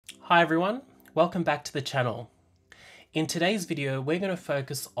Hi everyone, welcome back to the channel. In today's video, we're going to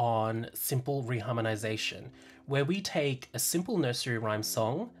focus on simple reharmonization, where we take a simple nursery rhyme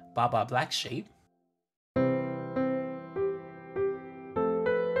song, Baa Baa Black Sheep,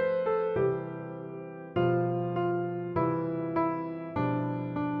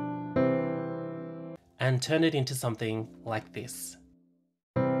 and turn it into something like this.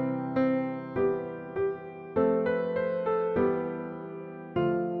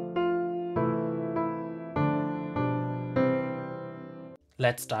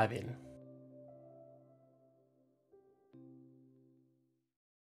 Let's dive in.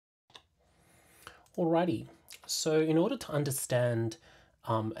 Alrighty, so in order to understand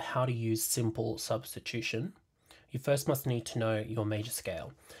how to use simple substitution, you first must need to know your major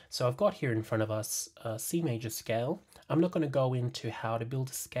scale. So I've got here in front of us a C major scale. I'm not going to go into how to build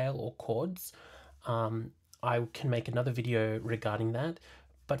a scale or chords. I can make another video regarding that,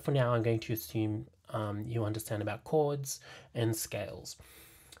 but for now I'm going to assume you understand about chords and scales.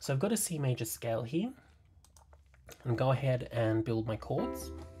 So I've got a C major scale here, and go ahead and build my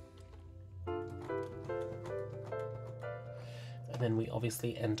chords. And then we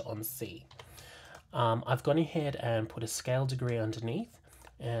obviously end on C. I've gone ahead and put a scale degree underneath,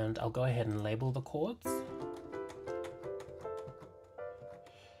 and I'll go ahead and label the chords.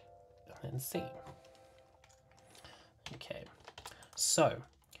 And C. Okay, so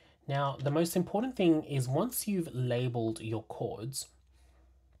now the most important thing is once you've labeled your chords,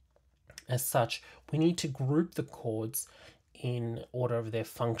 as such, we need to group the chords in order of their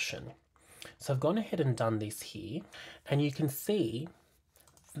function. So I've gone ahead and done this here, and you can see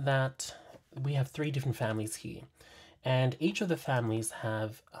that we have three different families here, and each of the families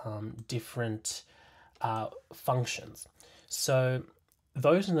have different functions. So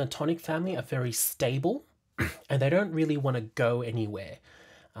those in the tonic family are very stable and they don't really want to go anywhere.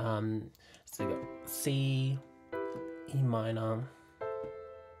 So you've got C, E minor,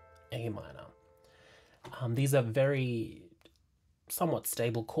 A minor. These are very somewhat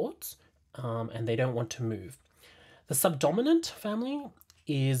stable chords, and they don't want to move. The subdominant family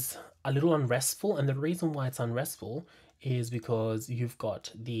is a little unrestful, and the reason why it's unrestful is because you've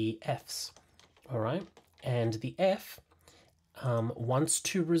got the Fs, all right? And the F wants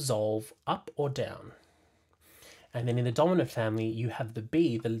to resolve up or down. And then in the dominant family, you have the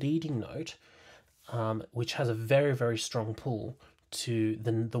B, the leading note, which has a very, very strong pull to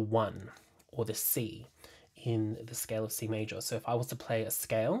the 1 or the C in the scale of C major. So if I was to play a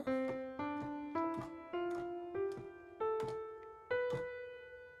scale,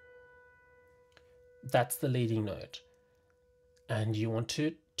 that's the leading note, and you want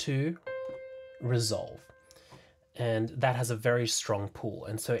to resolve, and that has a very strong pull,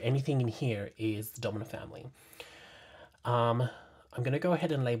 and so anything in here is the dominant family. I'm going to go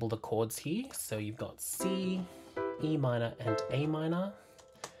ahead and label the chords here. So you've got C, E minor, and A minor.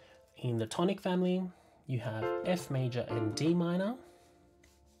 In the tonic family, you have F major and D minor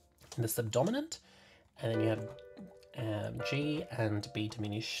in the subdominant, and then you have G and B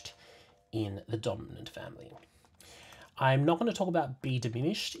diminished in the dominant family. I'm not going to talk about B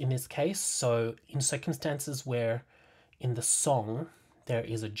diminished in this case, so in circumstances where in the song there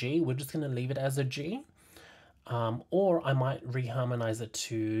is a G, we're just going to leave it as a G, or I might reharmonize it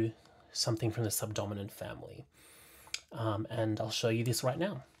to something from the subdominant family, and I'll show you this right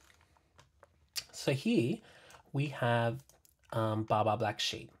now. So here we have Baa Baa Black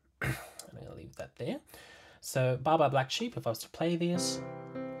Sheep. I'm going to leave that there. So Baa Baa Black Sheep, if I was to play this,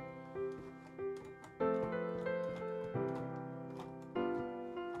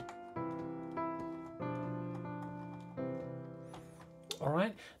 all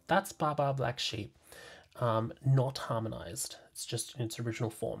right, that's Baa Baa Black Sheep, not harmonized. It's just in its original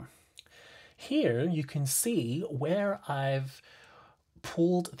form. Here you can see where I've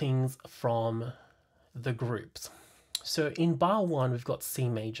pulled things from the groups. So in bar 1, we've got C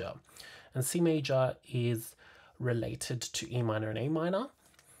major, and C major is related to E minor and A minor.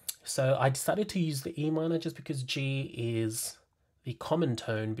 So I decided to use the E minor just because G is the common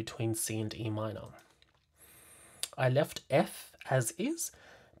tone between C and E minor. I left F as is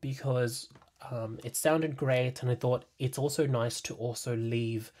because it sounded great, and I thought it's also nice to also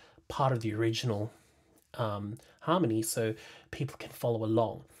leave part of the original harmony so people can follow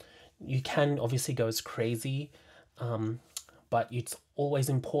along. You can obviously go as crazy, but it's always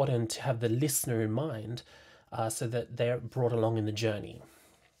important to have the listener in mind so that they're brought along in the journey.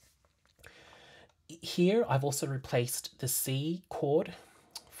 Here I've also replaced the C chord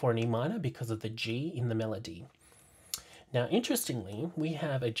for an E minor because of the G in the melody. Now interestingly, we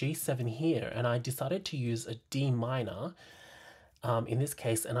have a G7 here, and I decided to use a D minor in this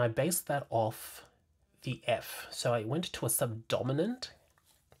case, and I based that off the F. So I went to a subdominant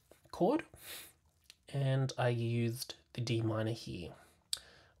chord and I used the D minor here.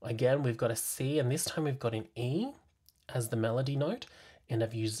 Again, we've got a C, and this time we've got an E as the melody note, and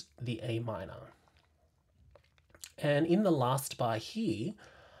I've used the A minor. And in the last bar here,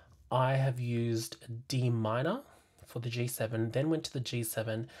 I have used a D minor for the G7, then went to the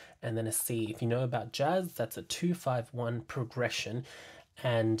G7, and then a C. If you know about jazz, that's a 2-5-1 progression,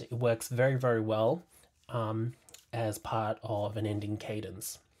 and it works very, very well as part of an ending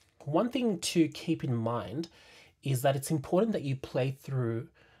cadence. One thing to keep in mind is that it's important that you play through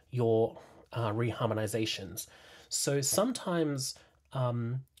your reharmonizations. So sometimes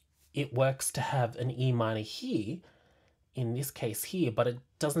it works to have an E minor here, in this case here, but it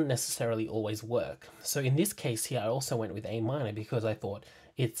doesn't necessarily always work. So in this case here, I also went with A minor because I thought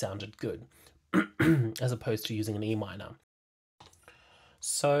it sounded good, as opposed to using an E minor.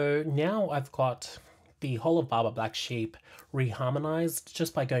 So now I've got the whole of Baba Black Sheep reharmonized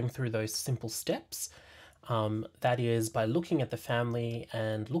just by going through those simple steps. That is by looking at the family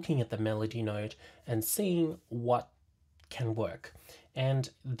and looking at the melody note and seeing what can work. And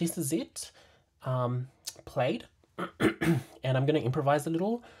this is it, played. And I'm going to improvise a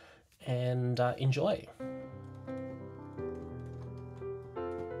little and enjoy.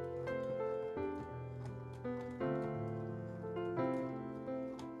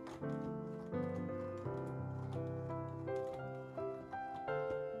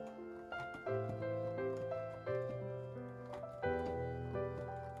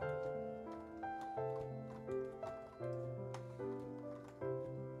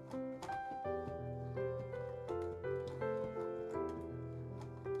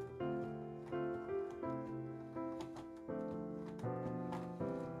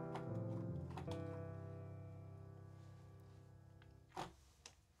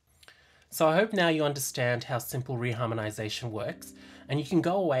 So I hope now you understand how simple reharmonization works, and you can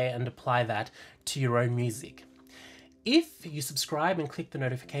go away and apply that to your own music. If you subscribe and click the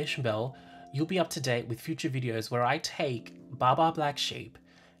notification bell, you'll be up to date with future videos where I take Baba Black Sheep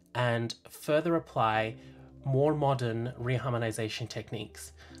and further apply more modern reharmonization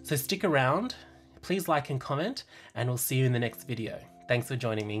techniques. So stick around, please like and comment, and we'll see you in the next video. Thanks for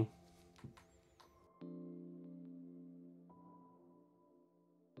joining me.